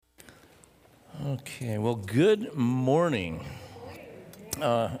Okay, well, good morning.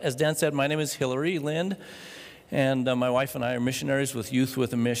 As Dan said, my name is Hillary Lind, and my wife and I are missionaries with Youth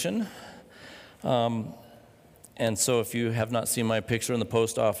with a Mission. And so if you have not seen my picture in the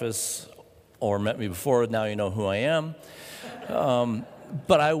post office or met me before, now you know who I am.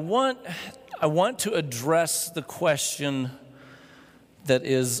 But I want to address the question that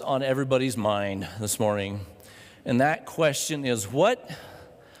is on everybody's mind this morning. And that question is, what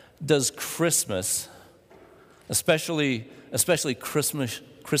does Christmas, especially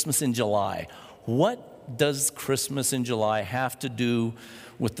Christmas in July, what does Christmas in July have to do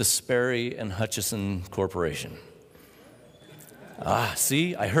with the Sperry and Hutchison Corporation?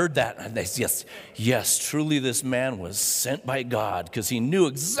 See, I heard that. Yes, truly this man was sent by God because he knew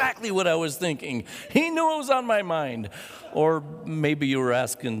exactly what I was thinking. He knew it was on my mind. Or maybe you were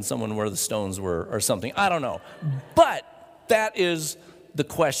asking someone where the Stones were or something. I don't know. But that is the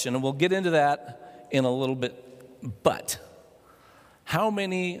question, and we'll get into that in a little bit. But how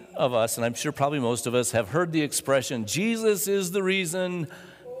many of us, and I'm sure probably most of us, have heard the expression, Jesus is the reason?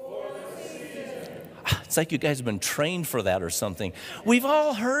 It's like you guys have been trained for that or something. We've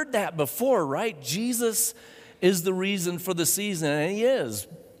all heard that before, right? Jesus is the reason for the season, and he is.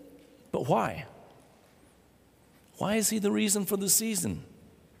 But why? Why is he the reason for the season?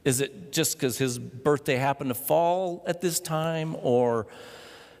 Is it just because his birthday happened to fall at this time, or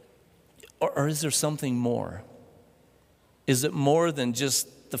is there something more? Is it more than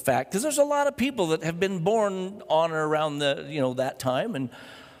just the fact? Because there's a lot of people that have been born on or around that time, and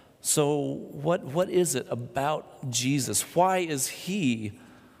so what is it about Jesus? Why is he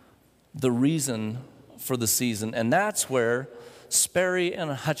the reason for the season? And that's where Sperry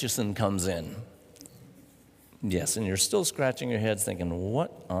and Hutchison comes in. Yes, and you're still scratching your heads thinking,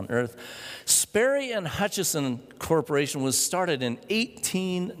 what on earth? Sperry and Hutchison Corporation was started in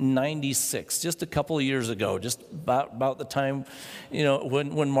 1896, just a couple of years ago, just about the time,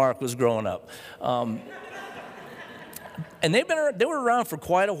 when Mark was growing up. And they were around for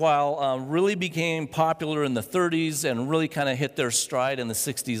quite a while, really became popular in the 30s and really kind of hit their stride in the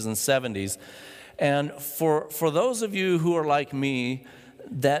 60s and 70s. And for those of you who are like me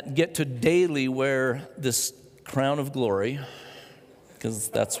that get to daily wear this crown of glory, because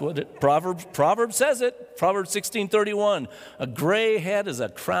that's what Proverbs says it, Proverbs 16:31, a gray head is a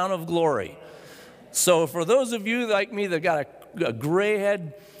crown of glory. So for those of you like me that got a gray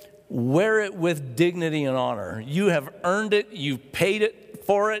head, wear it with dignity and honor. You have earned it. You paid it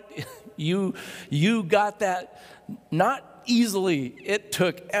for it. You got that not easily. It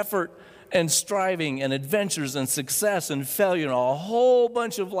took effort and striving and adventures and success and failure and a whole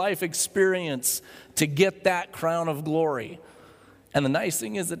bunch of life experience to get that crown of glory. And the nice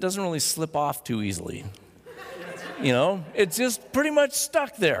thing is it doesn't really slip off too easily. It's just pretty much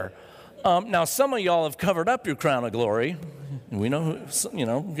stuck there. Now, some of y'all have covered up your crown of glory. We know who,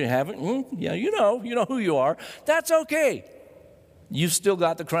 you haven't. Yeah, you know who you are. That's okay. You've still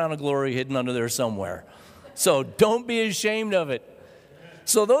got the crown of glory hidden under there somewhere. So don't be ashamed of it.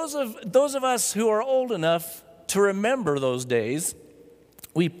 So those of us who are old enough to remember those days,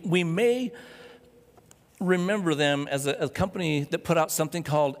 we may remember them as a company that put out something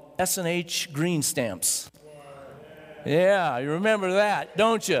called S&H Green Stamps. Yeah, you remember that,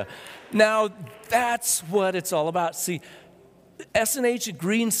 don't you? Now, that's what it's all about. See, S&H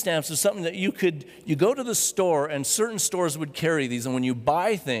Green Stamps is something that you go to the store, and certain stores would carry these, and when you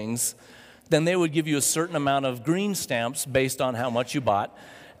buy things, then they would give you a certain amount of green stamps based on how much you bought.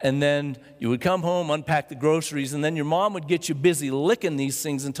 And then you would come home, unpack the groceries, and then your mom would get you busy licking these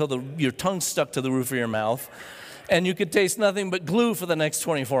things until your tongue stuck to the roof of your mouth, and you could taste nothing but glue for the next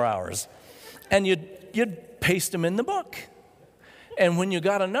 24 hours. And you'd paste them in the book. And when you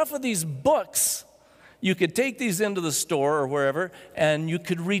got enough of these books, you could take these into the store or wherever, and you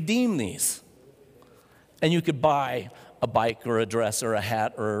could redeem these. And you could buy a bike or a dress or a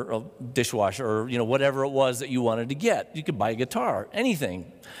hat or a dishwasher or whatever it was that you wanted to get. You could buy a guitar,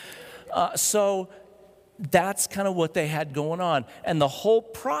 anything. So that's kind of what they had going on. And the whole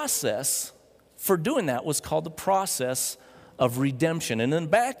process for doing that was called the process of redemption. And then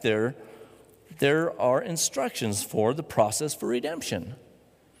back there are instructions for the process for redemption.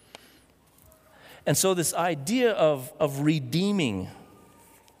 And so this idea of redeeming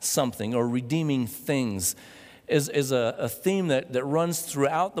something or redeeming things is a theme that runs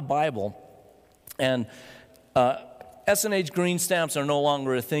throughout the Bible. And S&H Green Stamps are no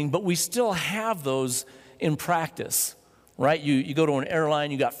longer a thing, but we still have those in practice, right? You go to an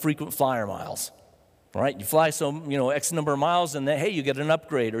airline, you got frequent flyer miles, right? You fly X number of miles, and then, hey, you get an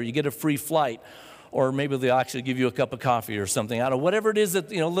upgrade or you get a free flight. or maybe they'll actually give you a cup of coffee or something. I don't know, whatever it is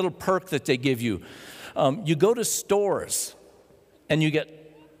that, little perk that they give you. You go to stores and you get,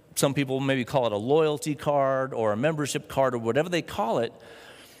 some people maybe call it a loyalty card or a membership card or whatever they call it,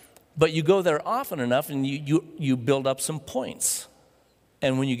 but you go there often enough and you build up some points.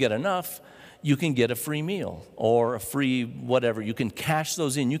 And when you get enough, you can get a free meal or a free whatever. You can cash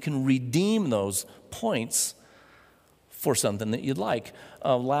those in. You can redeem those points for something that you'd like.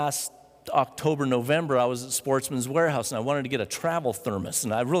 Last October, November, I was at Sportsman's Warehouse, and I wanted to get a travel thermos.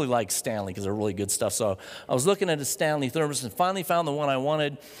 And I really like Stanley because they're really good stuff. So I was looking at a Stanley thermos and finally found the one I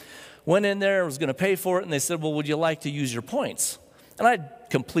wanted. Went in there, was going to pay for it, and they said, well, would you like to use your points? And I'd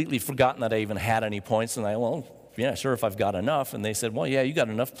completely forgotten that I even had any points. And well, yeah, sure, if I've got enough. And they said, well, yeah, you got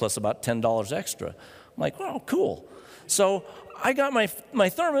enough plus about $10 extra. I'm like, well, cool. So I got my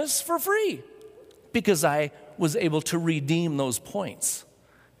thermos for free because I was able to redeem those points.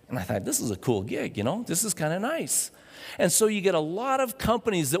 And I thought, this is a cool gig, this is kind of nice. And so you get a lot of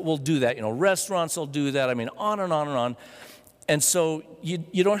companies that will do that. Restaurants will do that. I mean, on and on and on. And so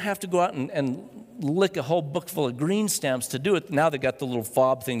you don't have to go out and lick a whole book full of green stamps to do it. Now they've got the little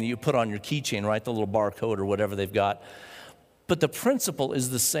fob thing that you put on your keychain, right? The little barcode or whatever they've got. But the principle is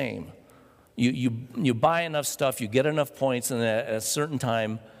the same. You buy enough stuff, you get enough points, and at a certain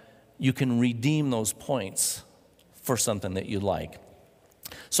time, you can redeem those points for something that you like.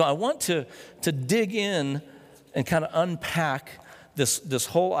 So I want to dig in and kind of unpack this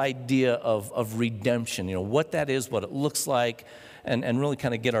whole idea of redemption, what that is, what it looks like, and really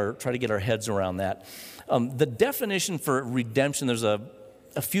kind of try to get our heads around that. The definition for redemption, there's a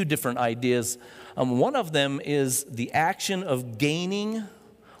few different ideas. One of them is the action of gaining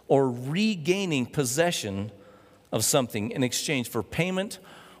or regaining possession of something in exchange for payment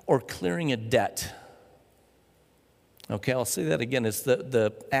or clearing a debt. Okay, I'll say that again. It's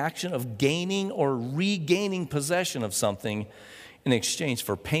the action of gaining or regaining possession of something in exchange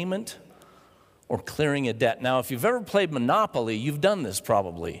for payment or clearing a debt. Now, if you've ever played Monopoly, you've done this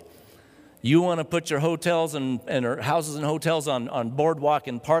probably. You want to put your hotels and houses and hotels on Boardwalk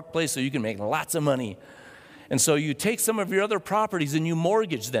and Park Place so you can make lots of money. And so you take some of your other properties and you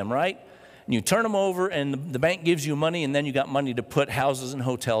mortgage them, right? And you turn them over and the bank gives you money, and then you got money to put houses and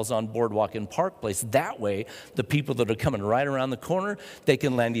hotels on Boardwalk and Park Place. That way, the people that are coming right around the corner, they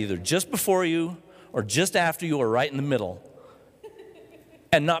can land either just before you or just after you or right in the middle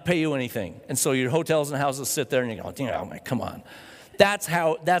and not pay you anything. And so your hotels and houses sit there and you go, oh my, come on. That's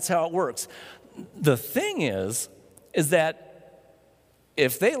how it works. The thing is that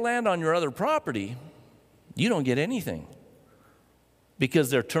if they land on your other property, you don't get anything because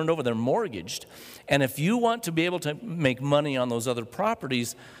they're turned over, they're mortgaged. And if you want to be able to make money on those other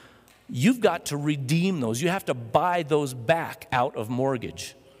properties, you've got to redeem those. You have to buy those back out of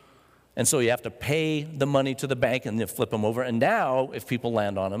mortgage. And so you have to pay the money to the bank and then flip them over. And now, if people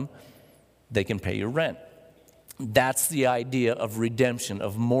land on them, they can pay your rent. That's the idea of redemption,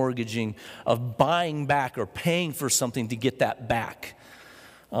 of mortgaging, of buying back or paying for something to get that back.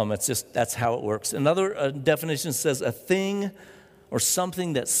 That's how it works. Another definition says a thing or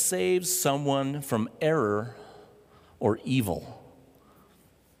something that saves someone from error or evil.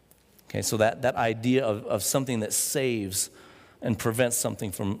 Okay, so that idea of something that saves and prevents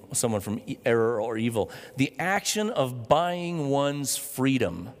someone from error or evil. The action of buying one's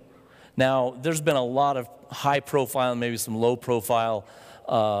freedom. Now, there's been a lot of high-profile and maybe some low-profile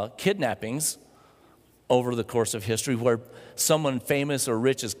kidnappings over the course of history where someone famous or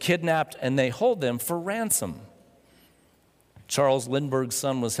rich is kidnapped and they hold them for ransom. Charles Lindbergh's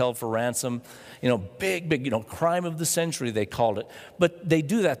son was held for ransom. Big, crime of the century, they called it. But they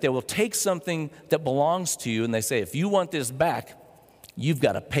do that. They will take something that belongs to you and they say, if you want this back, you've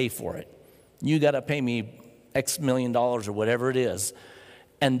got to pay for it. You got to pay me X million dollars or whatever it is.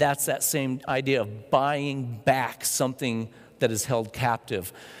 And that's that same idea of buying back something that is held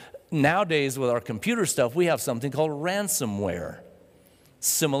captive. Nowadays, with our computer stuff, we have something called ransomware.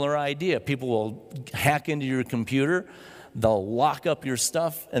 Similar idea. People will hack into your computer, they'll lock up your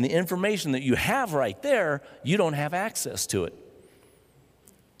stuff, and the information that you have right there, you don't have access to it.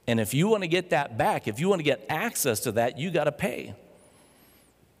 And if you want to get that back, if you want to get access to that, you got to pay.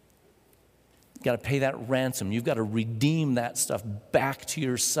 You got to pay that ransom. You've got to redeem that stuff back to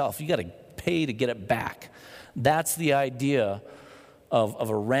yourself. You got to pay to get it back. That's the idea of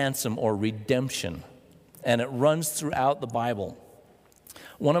a ransom or redemption, and it runs throughout the Bible.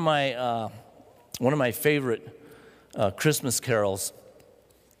 One of my favorite Christmas carols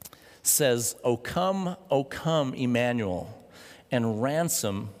says, O come, Emmanuel, and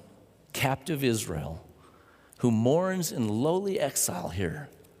ransom captive Israel, who mourns in lowly exile here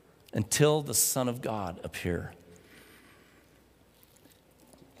until the Son of God appear.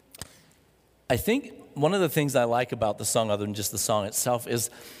 I think one of the things I like about the song, other than just the song itself, is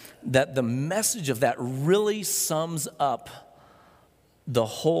that the message of that really sums up the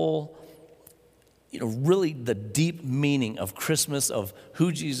whole, really the deep meaning of Christmas, of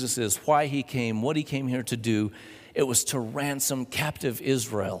who Jesus is, why he came, what he came here to do. It was to ransom captive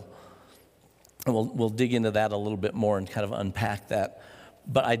Israel. And we'll dig into that a little bit more and kind of unpack that.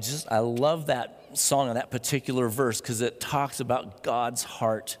 But I love that song and that particular verse because it talks about God's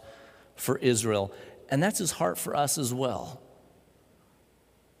heart for Israel. And that's his heart for us as well.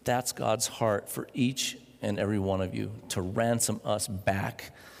 That's God's heart for each and every one of you, to ransom us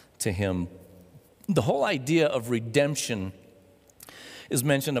back to him. The whole idea of redemption is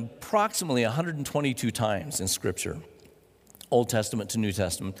mentioned approximately 122 times in Scripture, Old Testament to New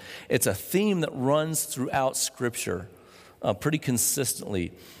Testament. It's a theme that runs throughout Scripture pretty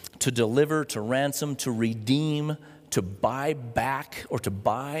consistently: to deliver, to ransom, to redeem, to buy back, or to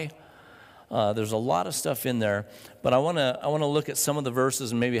buy. There's a lot of stuff in there, but I want to look at some of the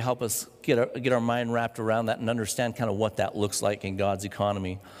verses and maybe help us get our mind wrapped around that and understand kind of what that looks like in God's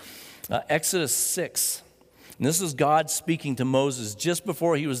economy. Exodus 6, and this is God speaking to Moses just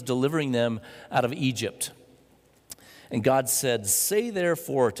before he was delivering them out of Egypt. And God said, "Say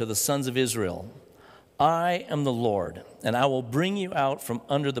therefore to the sons of Israel, I am the Lord, and I will bring you out from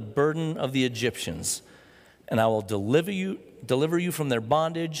under the burden of the Egyptians, and I will deliver you from their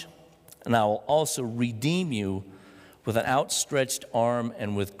bondage, and I will also redeem you with an outstretched arm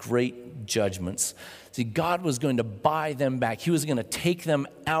and with great judgments." See, God was going to buy them back. He was going to take them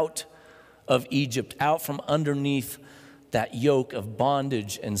out of Egypt, out from underneath that yoke of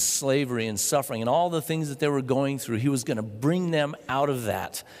bondage and slavery and suffering and all the things that they were going through. He was going to bring them out of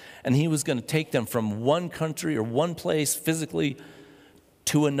that. And he was going to take them from one country or one place physically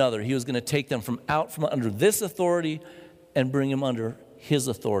to another. He was going to take them from under this authority and bring them under his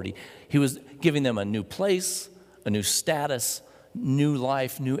authority. He was giving them a new place, a new status, new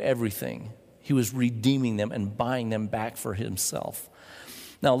life, new everything. He was redeeming them and buying them back for himself.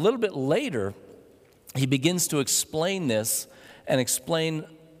 Now, a little bit later, he begins to explain this and explain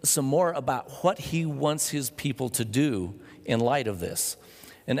some more about what he wants his people to do in light of this.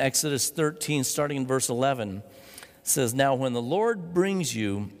 In Exodus 13, starting in verse 11, it says, "Now when the Lord brings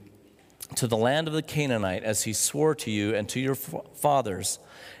you to the land of the Canaanite, as he swore to you and to your fathers,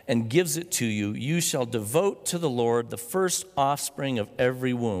 and gives it to you, you shall devote to the Lord the first offspring of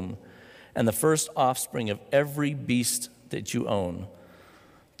every womb, and the first offspring of every beast that you own.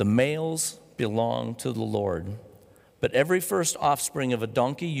 The males belong to the Lord. But every first offspring of a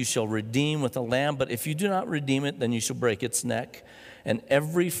donkey you shall redeem with a lamb, but if you do not redeem it, then you shall break its neck. And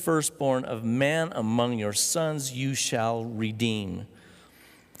every firstborn of man among your sons you shall redeem.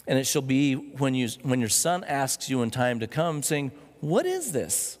 And it shall be when your son asks you in time to come, saying, 'What is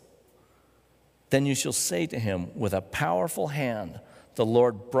this?' Then you shall say to him, 'With a powerful hand the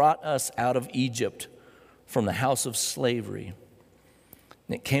Lord brought us out of Egypt from the house of slavery.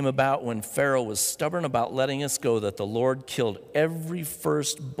 And it came about when Pharaoh was stubborn about letting us go that the Lord killed every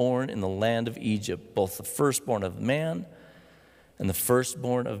firstborn in the land of Egypt, both the firstborn of man and the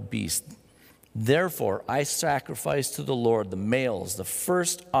firstborn of beast. Therefore I sacrifice to the Lord the males, the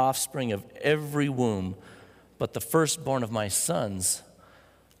first offspring of every womb, but the firstborn of my sons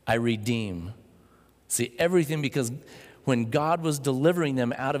I redeem.'" See, everything, because when God was delivering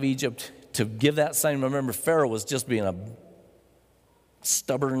them out of Egypt to give that sign, remember, Pharaoh was just being a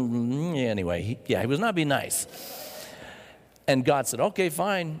stubborn, anyway, he was not being nice. And God said, "Okay,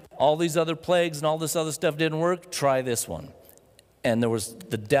 fine. All these other plagues and all this other stuff didn't work. Try this one." And there was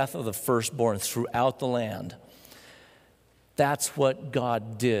the death of the firstborn throughout the land. That's what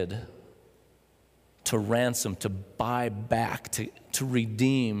God did to ransom, to buy back, to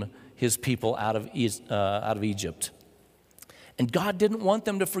redeem his people out of Egypt. And God didn't want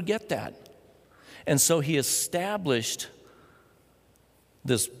them to forget that. And so he established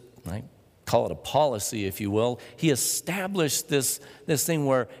this, I call it a policy, if you will. He established this thing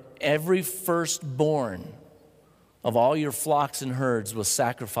where every firstborn of all your flocks and herds was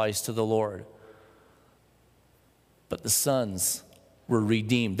sacrificed to the Lord. But the sons were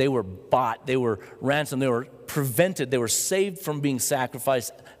redeemed. They were bought. They were ransomed. They were prevented. They were saved from being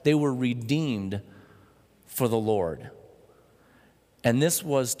sacrificed. They were redeemed for the Lord. And this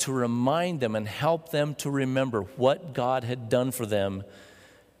was to remind them and help them to remember what God had done for them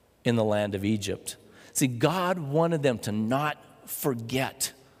in the land of Egypt. See, God wanted them to not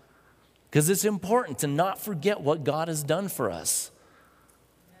forget, because it's important to not forget what God has done for us.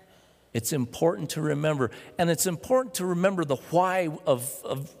 It's important to remember. And it's important to remember the why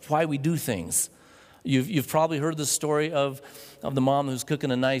of why we do things. You've probably heard the story of the mom who's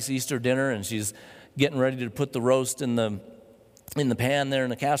cooking a nice Easter dinner, and she's getting ready to put the roast in the pan there, in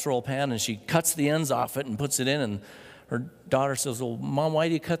the casserole pan, and she cuts the ends off it and puts it in, and her daughter says, well, Mom, why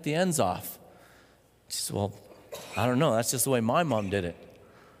do you cut the ends off? She says, well, I don't know. That's just the way my mom did it.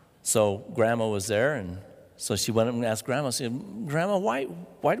 So Grandma was there, and so she went up and asked Grandma, she said, Grandma, why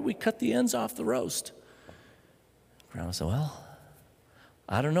do we cut the ends off the roast? Grandma said, well,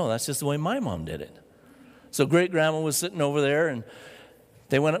 I don't know. That's just the way my mom did it. So Great-Grandma was sitting over there, and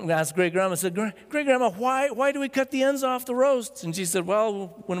they went up and asked Great-Grandma, said, Great-Grandma, why do we cut the ends off the roast? And she said,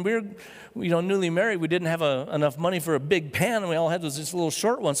 well, when we were newly married, we didn't have enough money for a big pan, and we all had was this little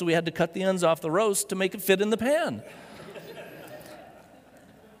short one, so we had to cut the ends off the roast to make it fit in the pan.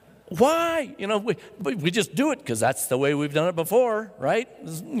 Why? We just do it because that's the way we've done it before, right?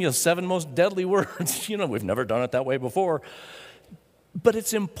 7 most deadly words. We've never done it that way before. But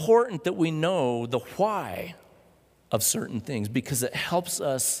it's important that we know the why of certain things because it helps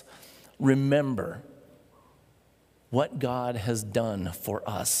us remember what God has done for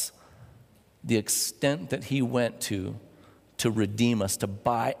us, the extent that he went to redeem us, to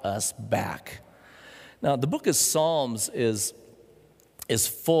buy us back. Now, the book of Psalms is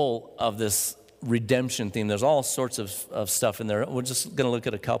full of this redemption theme. There's all sorts of stuff in there. We're just going to look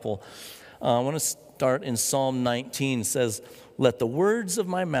at a couple. I want to start in Psalm 19. It says, let the words of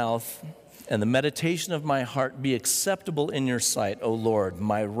my mouth and the meditation of my heart be acceptable in your sight, O Lord,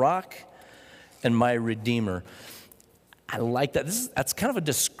 my rock and my redeemer. I like that. That's kind of a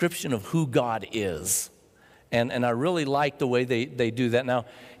description of who God is. And I really like the way they do that. Now,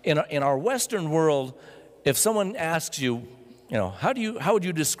 in our Western world, if someone asks you, how would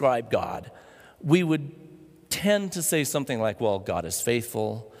you describe God? We would tend to say something like, well, God is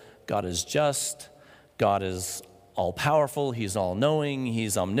faithful, God is just, God is all-powerful, he's all-knowing,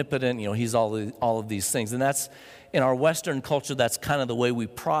 he's omnipotent, he's all of these things. And that's, in our Western culture, that's kind of the way we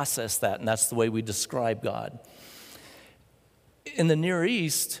process that, and that's the way we describe God. In the Near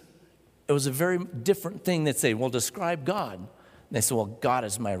East, it was a very different thing. They'd say, well, describe God. And they say, well, God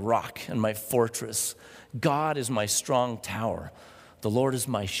is my rock and my fortress. God is my strong tower. The Lord is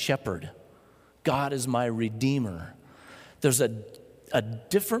my shepherd. God is my redeemer. There's a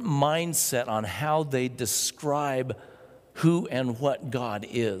different mindset on how they describe who and what God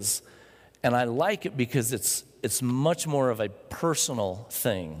is. And I like it because it's much more of a personal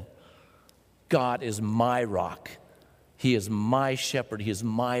thing. God is my rock. He is my shepherd. He is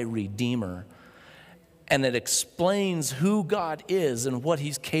my redeemer. And it explains who God is and what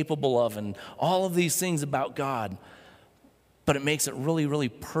he's capable of and all of these things about God. But it makes it really, really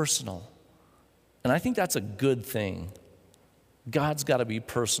personal. And I think that's a good thing. God's got to be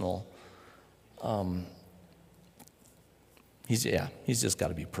personal. He's just got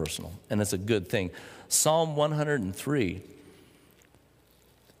to be personal. And it's a good thing. Psalm 103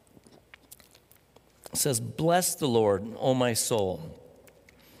 says, bless the Lord, O my soul,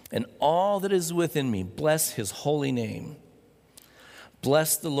 and all that is within me, bless his holy name.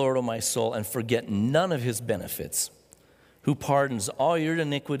 Bless the Lord, O my soul, and forget none of his benefits, who pardons all your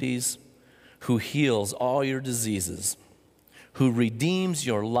iniquities, who heals all your diseases, who redeems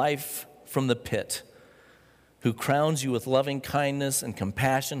your life from the pit, who crowns you with loving kindness and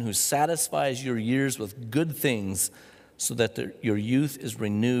compassion, who satisfies your years with good things so that your youth is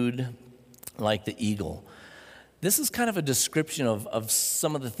renewed like the eagle. This is kind of a description of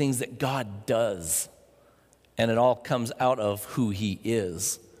some of the things that God does, and it all comes out of who he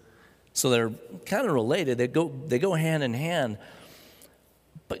is. So they're kind of related. They go hand in hand.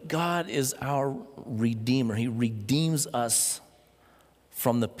 But God is our redeemer. He redeems us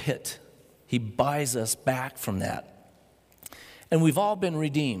from the pit. He buys us back from that. And we've all been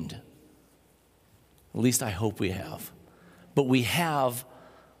redeemed. At least I hope we have. But we have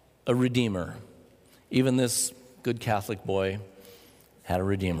a redeemer. Even this good Catholic boy had a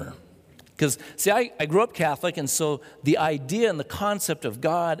redeemer. Because, see, I grew up Catholic, and so the idea and the concept of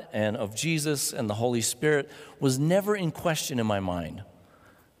God and of Jesus and the Holy Spirit was never in question in my mind.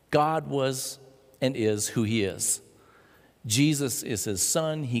 God was and is who he is. Jesus is his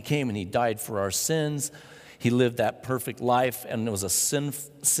son. He came and he died for our sins. He lived that perfect life, and it was a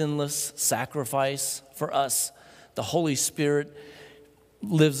sinless sacrifice for us. The Holy Spirit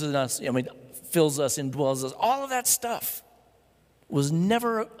lives in us, fills us, indwells us. All of that stuff was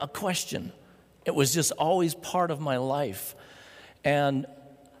never a question. It was just always part of my life. And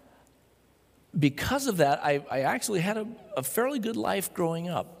because of that, I actually had a fairly good life growing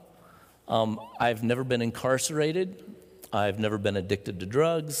up. I've never been incarcerated. I've never been addicted to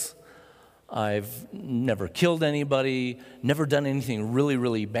drugs. I've never killed anybody, never done anything really,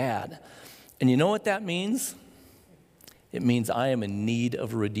 really bad. And you know what that means? It means I am in need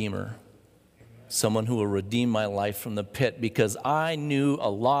of a redeemer, someone who will redeem my life from the pit, because I knew a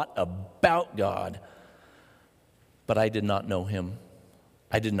lot about God, but I did not know him.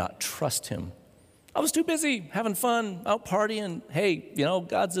 I did not trust him. I was too busy having fun, out partying. Hey,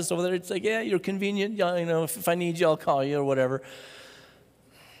 God's just over there. It's like, yeah, you're convenient. If I need you, I'll call you or whatever.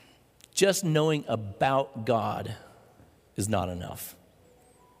 Just knowing about God is not enough.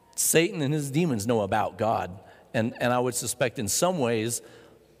 Satan and his demons know about God. And I would suspect in some ways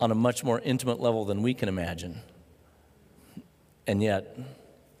on a much more intimate level than we can imagine. And yet,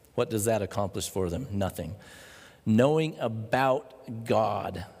 what does that accomplish for them? Nothing. Knowing about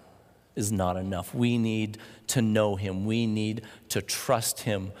God is not enough. We need to know him. We need to trust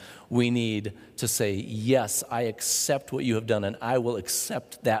him. We need to say, yes, I accept what you have done, and I will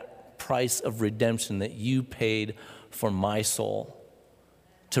accept that price of redemption that you paid for my soul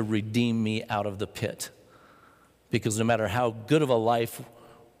to redeem me out of the pit. Because no matter how good of a life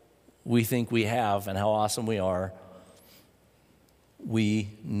we think we have and how awesome we are, we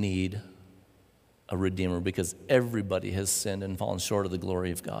need a redeemer, because everybody has sinned and fallen short of the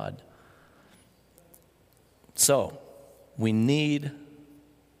glory of God. So, we need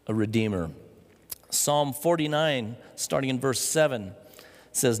a redeemer. Psalm 49, starting in verse 7,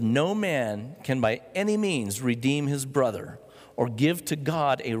 says, "No man can by any means redeem his brother or give to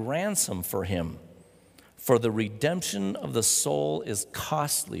God a ransom for him. For the redemption of the soul is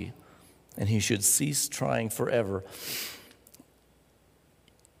costly, and he should cease trying forever."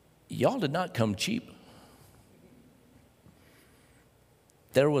 Y'all did not come cheap.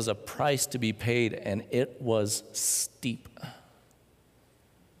 There was a price to be paid, and it was steep.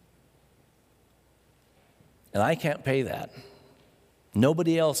 And I can't pay that.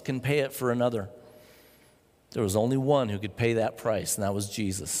 Nobody else can pay it for another. There was only one who could pay that price, and that was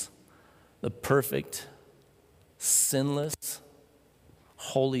Jesus, the perfect, sinless,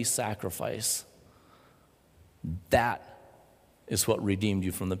 holy sacrifice. That is what redeemed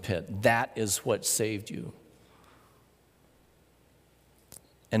you from the pit. That is what saved you.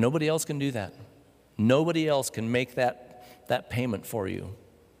 And nobody else can do that. Nobody else can make that payment for you.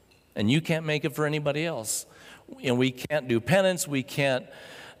 And you can't make it for anybody else. And we can't do penance. We can't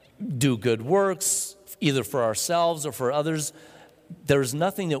do good works, either for ourselves or for others. There's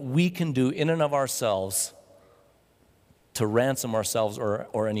nothing that we can do in and of ourselves to ransom ourselves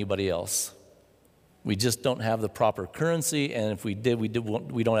or anybody else. We just don't have the proper currency, and if we did, we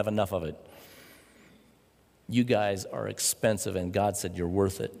don't have enough of it. You guys are expensive, and God said you're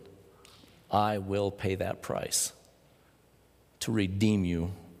worth it. I will pay that price to redeem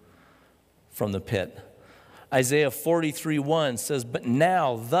you from the pit. Isaiah 43:1 says, "But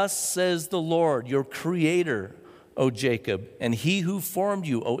now thus says the Lord, your creator, O Jacob, and he who formed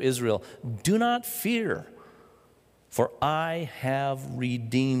you, O Israel, do not fear, for I have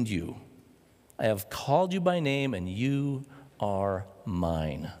redeemed you. I have called you by name, and you are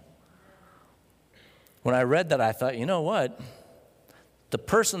mine." When I read that, I thought, you know what? The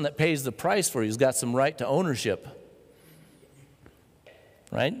person that pays the price for you has got some right to ownership.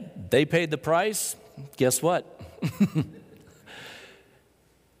 Right? They paid the price. Guess what?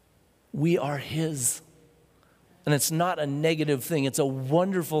 We are his. And it's not a negative thing. It's a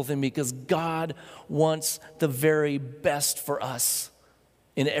wonderful thing, because God wants the very best for us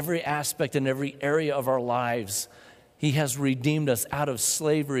in every aspect, in every area of our lives. He has redeemed us out of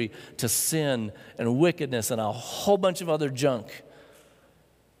slavery to sin and wickedness and a whole bunch of other junk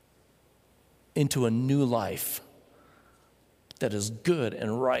into a new life that is good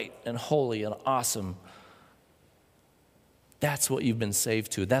and right and holy and awesome. That's what you've been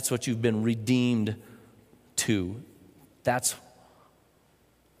saved to. That's what you've been redeemed to. That's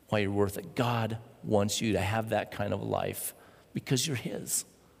why you're worth it. God wants you to have that kind of life because you're his.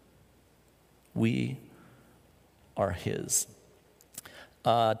 We are his.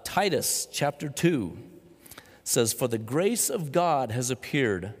 Titus chapter 2 says, "For the grace of God has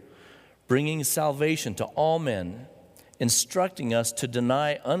appeared, bringing salvation to all men, instructing us to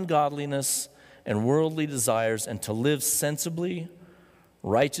deny ungodliness and worldly desires and to live sensibly,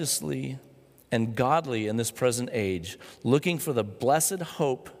 righteously, and godly in this present age, looking for the blessed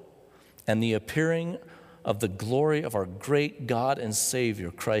hope and the appearing of the glory of our great God and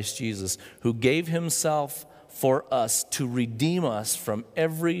Savior, Christ Jesus, who gave himself for us to redeem us from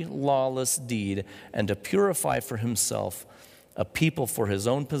every lawless deed and to purify for himself a people for his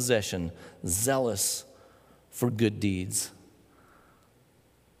own possession, zealous for good deeds."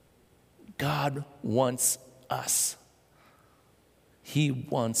 God wants us. He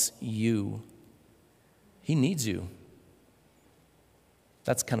wants you. He needs you.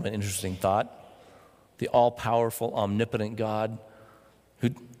 That's kind of an interesting thought. The all-powerful, omnipotent God who,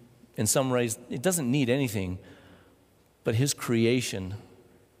 in some ways, it doesn't need anything, but his creation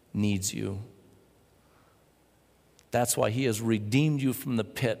needs you. That's why he has redeemed you from the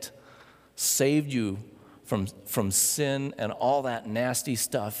pit, saved you from sin and all that nasty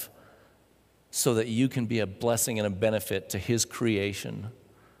stuff, so that you can be a blessing and a benefit to his creation.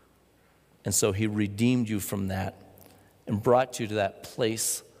 And so he redeemed you from that and brought you to that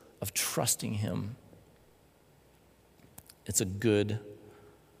place of trusting him. It's a good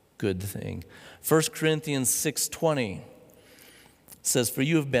thing. 1 Corinthians 6:20 says, "For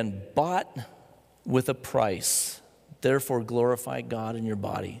you have been bought with a price. Therefore glorify God in your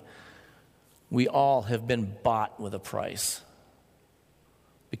body." We all have been bought with a price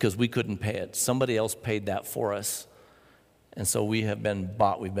because we couldn't pay it. Somebody else paid that for us. And so we have been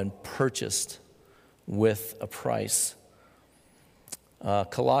bought. We've been purchased with a price.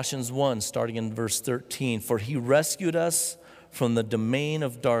 Colossians 1, starting in verse 13, "For he rescued us from the domain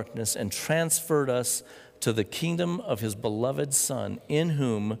of darkness and transferred us to the kingdom of his beloved Son, in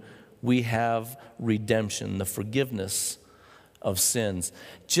whom we have redemption," the forgiveness of sins.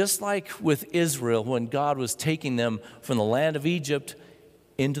 Just like with Israel, when God was taking them from the land of Egypt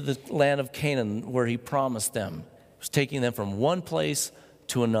into the land of Canaan, where he promised them, he was taking them from one place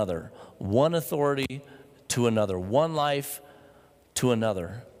to another, one authority to another, one life to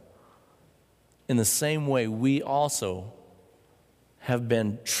another. In the same way, we also have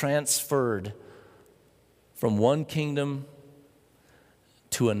been transferred from one kingdom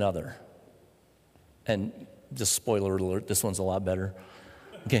to another. And just spoiler alert, this one's a lot better.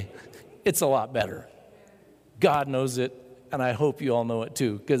 Okay, it's a lot better. God knows it, and I hope you all know it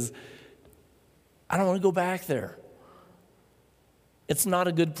too, because I don't want to go back there. It's not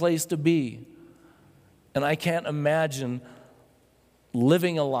a good place to be. And I can't imagine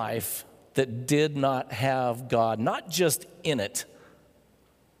living a life that did not have God, not just in it,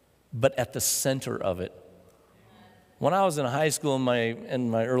 but at the center of it. When I was in high school in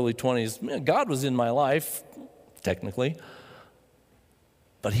my early 20s, God was in my life, technically,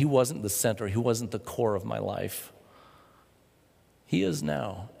 but he wasn't the center. He wasn't the core of my life. He is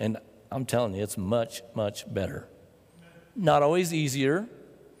now, and I'm telling you, it's much, much better. Not always easier.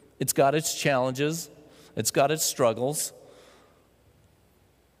 It's got its challenges. It's got its struggles.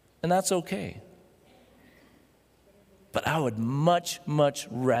 And that's okay. But I would much, much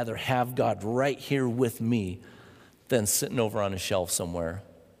rather have God right here with me than sitting over on a shelf somewhere.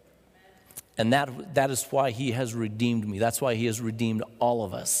 And that is why he has redeemed me. That's why he has redeemed all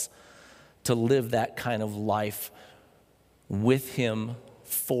of us, to live that kind of life with him,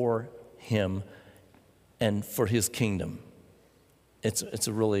 for him, and for his kingdom. It's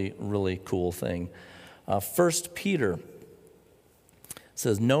a really, really cool thing. 1 Peter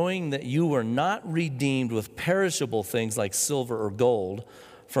says, "Knowing that you were not redeemed with perishable things like silver or gold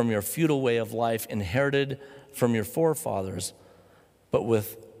from your futile way of life inherited from your forefathers, but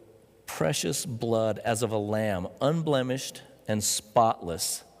with precious blood as of a lamb, unblemished and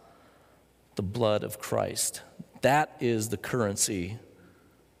spotless, the blood of Christ." That is the currency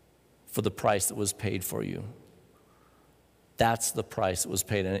for the price that was paid for you. That's the price that was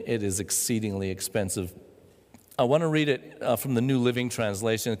paid, and it is exceedingly expensive. I want to read it from the New Living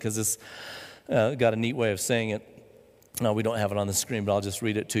Translation, because it's got a neat way of saying it. No, we don't have it on the screen, but I'll just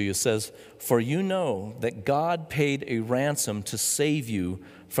read it to you. It says, "For you know that God paid a ransom to save you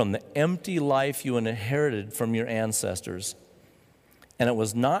from the empty life you inherited from your ancestors. And it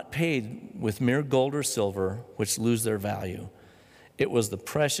was not paid with mere gold or silver, which lose their value. It was the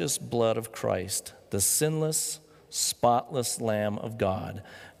precious blood of Christ, the sinless, spotless Lamb of God.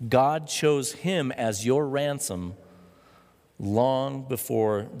 God chose him as your ransom long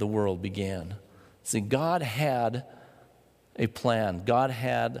before the world began." See, God had a plan. God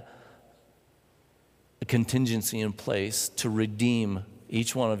had a contingency in place to redeem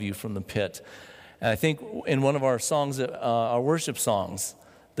each one of you from the pit. And I think in one of our songs, our worship songs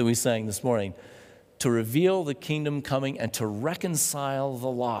that we sang this morning, to reveal the kingdom coming and to reconcile the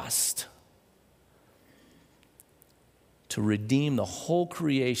lost, to redeem the whole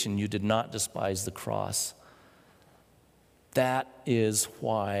creation, you did not despise the cross. That is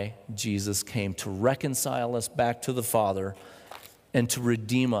why Jesus came, to reconcile us back to the Father and to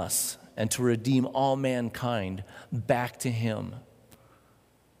redeem us and to redeem all mankind back to him.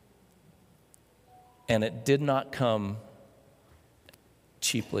 And it did not come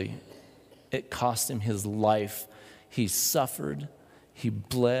cheaply. It cost him his life. He suffered, he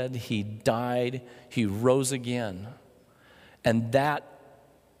bled, he died, he rose again. And that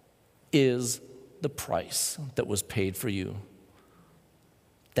is the price that was paid for you.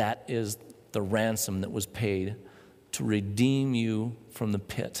 That is the ransom that was paid to redeem you from the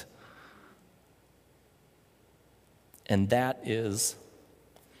pit. And that is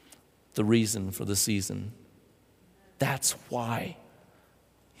the reason for the season. That's why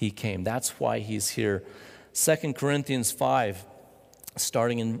he came. That's why he's here. 2 Corinthians 5,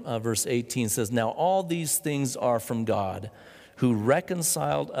 starting in verse 18, says, "Now all these things are from God, who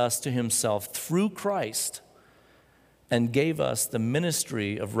reconciled us to himself through Christ and gave us the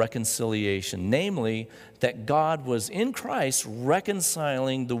ministry of reconciliation, namely, that God was in Christ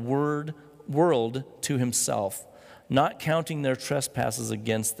reconciling the world to himself, not counting their trespasses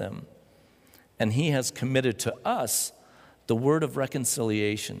against them. And he has committed to us the word of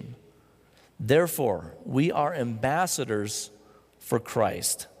reconciliation. Therefore, we are ambassadors for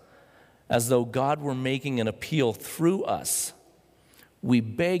Christ, as though God were making an appeal through us. We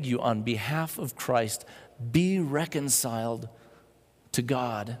beg you on behalf of Christ, be reconciled to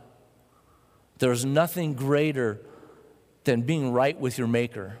God." There's nothing greater than being right with your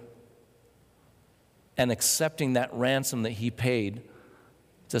Maker and accepting that ransom that he paid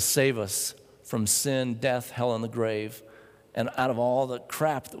to save us from sin, death, hell, and the grave, and out of all the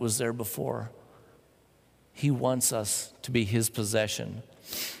crap that was there before. He wants us to be his possession.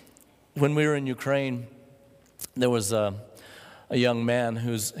 When we were in Ukraine, there was a young man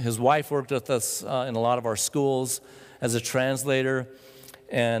his wife worked with us in a lot of our schools as a translator,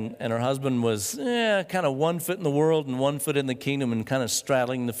 and her husband was kind of 1 foot in the world and 1 foot in the kingdom, and kind of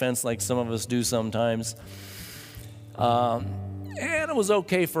straddling the fence like some of us do sometimes. And it was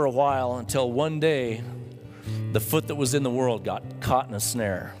okay for a while until one day the foot that was in the world got caught in a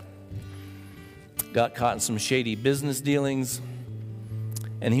snare, got caught in some shady business dealings,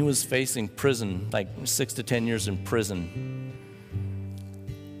 and he was facing prison, like 6 to 10 years in prison.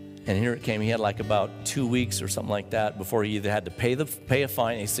 And here it came. He had like about 2 weeks or something like that before he either had to pay a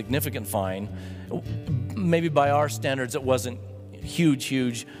fine, a significant fine. Maybe by our standards it wasn't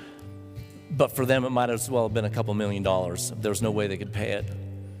huge, but for them it might as well have been a couple $1 million. There was no way they could pay it.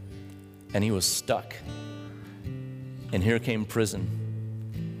 And he was stuck. And here came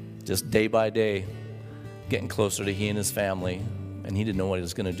prison, just day by day, getting closer to he and his family. And he didn't know what he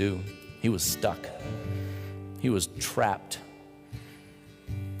was going to do. He was stuck. He was trapped.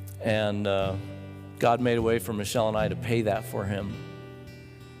 And God made a way for Michelle and I to pay that for him.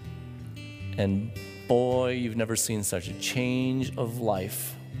 And boy, you've never seen such a change of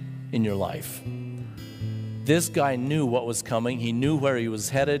life in your life. This guy knew what was coming. He knew where he was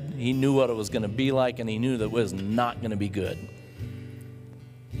headed. He knew what it was going to be like, and he knew that it was not going to be good.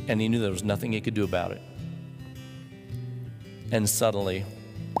 And he knew there was nothing he could do about it. And suddenly,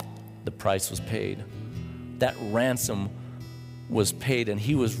 the price was paid. That ransom was paid, and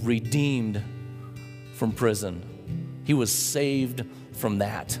he was redeemed from prison. He was saved from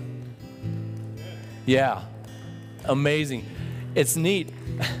that. Yeah, amazing. It's neat.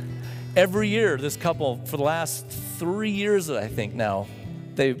 Every year, this couple, for the last 3 years, I think now,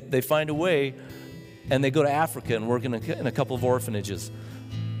 they find a way, and they go to Africa and work in a couple of orphanages.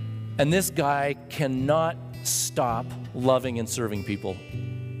 And this guy cannot stop loving and serving people.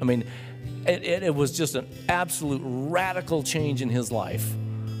 I mean, it was just an absolute radical change in his life,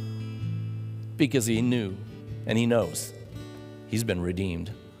 because he knew, and he knows, he's been redeemed.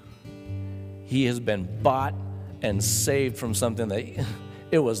 He has been bought and saved from something that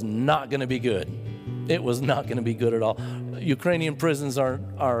it was not going to be good. It was not going to be good at all. Ukrainian prisons are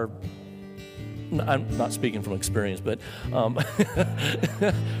I'm not speaking from experience, but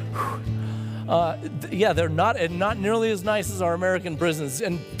they're not nearly as nice as our American prisons.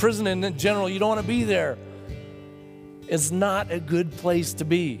 And prison in general, you don't want to be there. It's not a good place to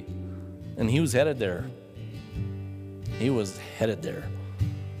be. And he was headed there. He was headed there.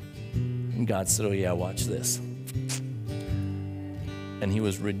 And God said, "Oh yeah, watch this." And he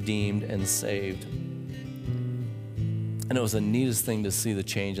was redeemed and saved. And it was the neatest thing to see the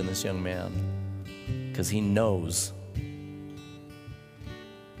change in this young man, because he knows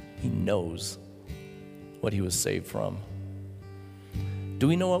what he was saved from. Do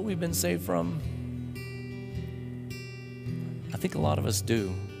we know what we've been saved from? I think a lot of us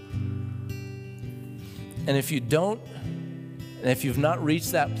do. And if you don't, and if you've not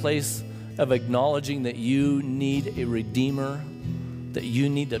reached that place of acknowledging that you need a Redeemer, that you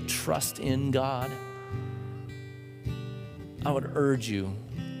need to trust in God, I would urge you,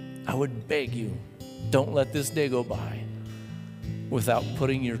 I would beg you, don't let this day go by without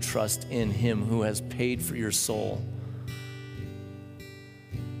putting your trust in Him who has paid for your soul.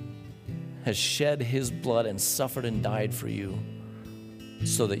 has shed his blood and suffered and died for you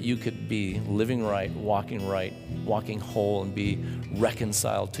so that you could be living right, walking whole, and be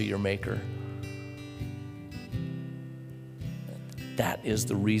reconciled to your Maker. That is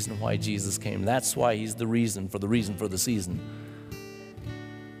the reason why Jesus came. That's why he's the reason for the season,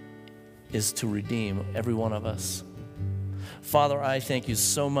 is to redeem every one of us. Father, I thank you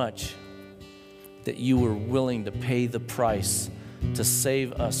so much that you were willing to pay the price to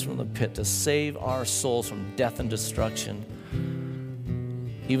save us from the pit, to save our souls from death and destruction.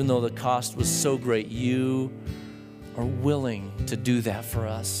 Even though the cost was so great, you are willing to do that for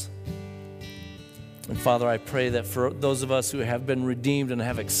us. And Father, I pray that for those of us who have been redeemed and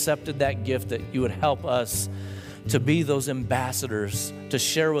have accepted that gift, that you would help us to be those ambassadors, to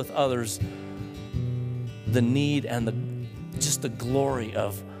share with others the need and just the glory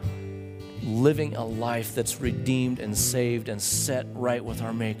of living a life that's redeemed and saved and set right with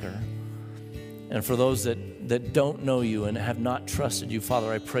our Maker. And for those that don't know you and have not trusted you,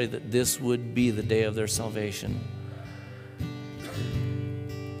 Father, I pray that this would be the day of their salvation.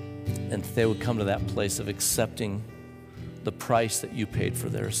 And they would come to that place of accepting the price that you paid for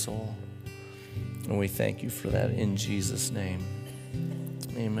their soul. And we thank you for that in Jesus' name.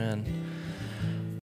 Amen.